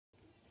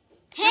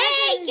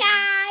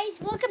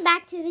Welcome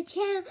back to the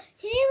channel.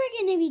 Today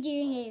we're going to be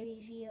doing a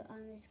review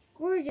on this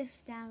gorgeous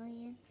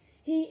stallion.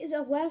 He is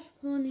a Welsh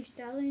pony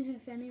stallion,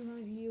 if any of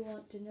you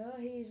want to know.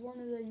 He's one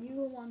of the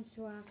newer ones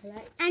to our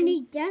collection. And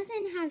he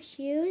doesn't have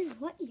shoes.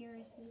 What year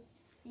is he?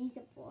 He's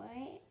a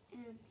boy.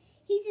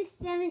 He's a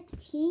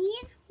 17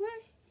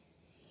 horse.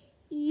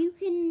 You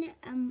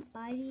can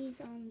buy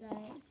these on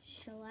the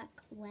Schleich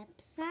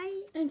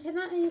website. And can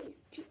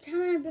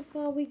I,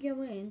 before we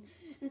go in,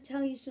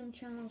 tell you some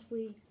channels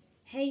we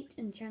hate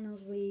and channels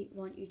we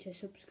want you to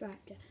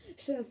subscribe to.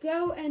 So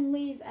go and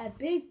leave a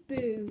big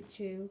boo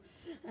to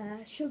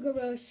Sugar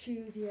Rose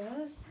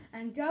Studios,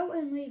 and go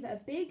and leave a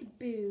big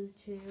boo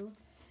to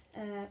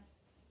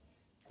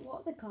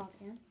what's it called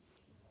again?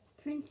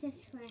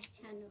 Princess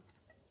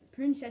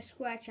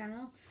Square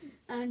Channel.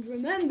 And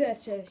remember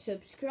to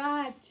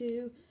subscribe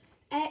to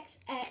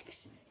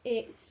XX,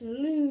 it's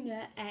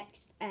Luna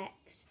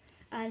XX.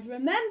 And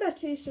remember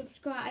to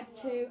subscribe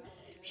to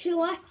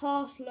Schleich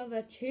Horse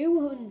Lover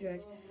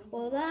 200.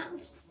 Well,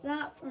 that's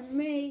that from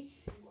me.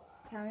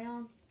 Carry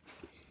on.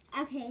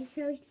 Okay,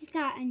 so he's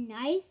got a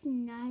nice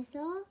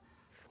muzzle,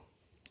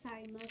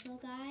 guys.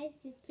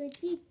 It's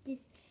like this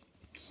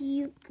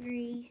cute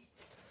grease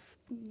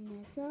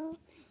muzzle,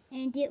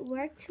 and it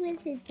works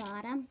with his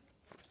bottom.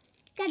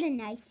 It's got a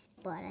nice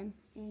bottom.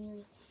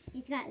 Anyway,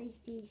 he's got his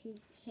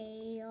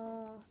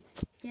tail.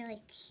 It's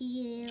really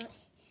cute,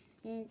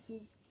 and it's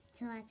just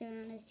slapped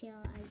around his tail.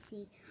 I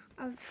see.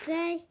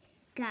 Okay,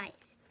 guys,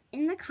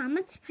 in the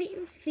comments, put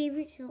your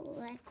favorite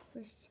Schleich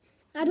horse.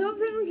 I don't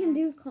think we can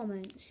do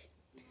comments.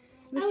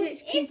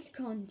 It's kids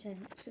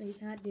content, so you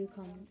can't do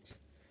comments.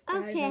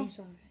 Okay. Guys, I'm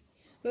sorry.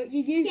 But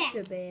you used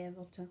to be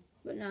able to,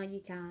 but now you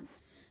can't.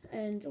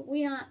 And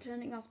we aren't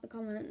turning off the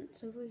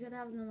comments. If we could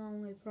have them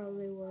on, we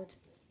probably would.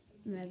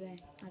 Maybe.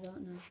 I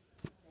don't know.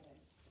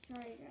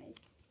 Sorry, guys.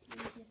 I'm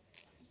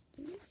just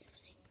doing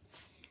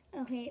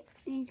something. Okay,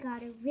 and he's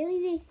got a really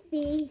nice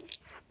face.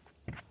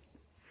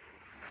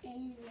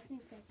 And I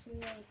think that's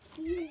really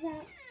cute.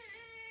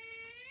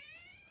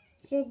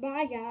 So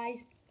bye, guys.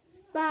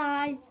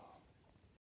 Bye.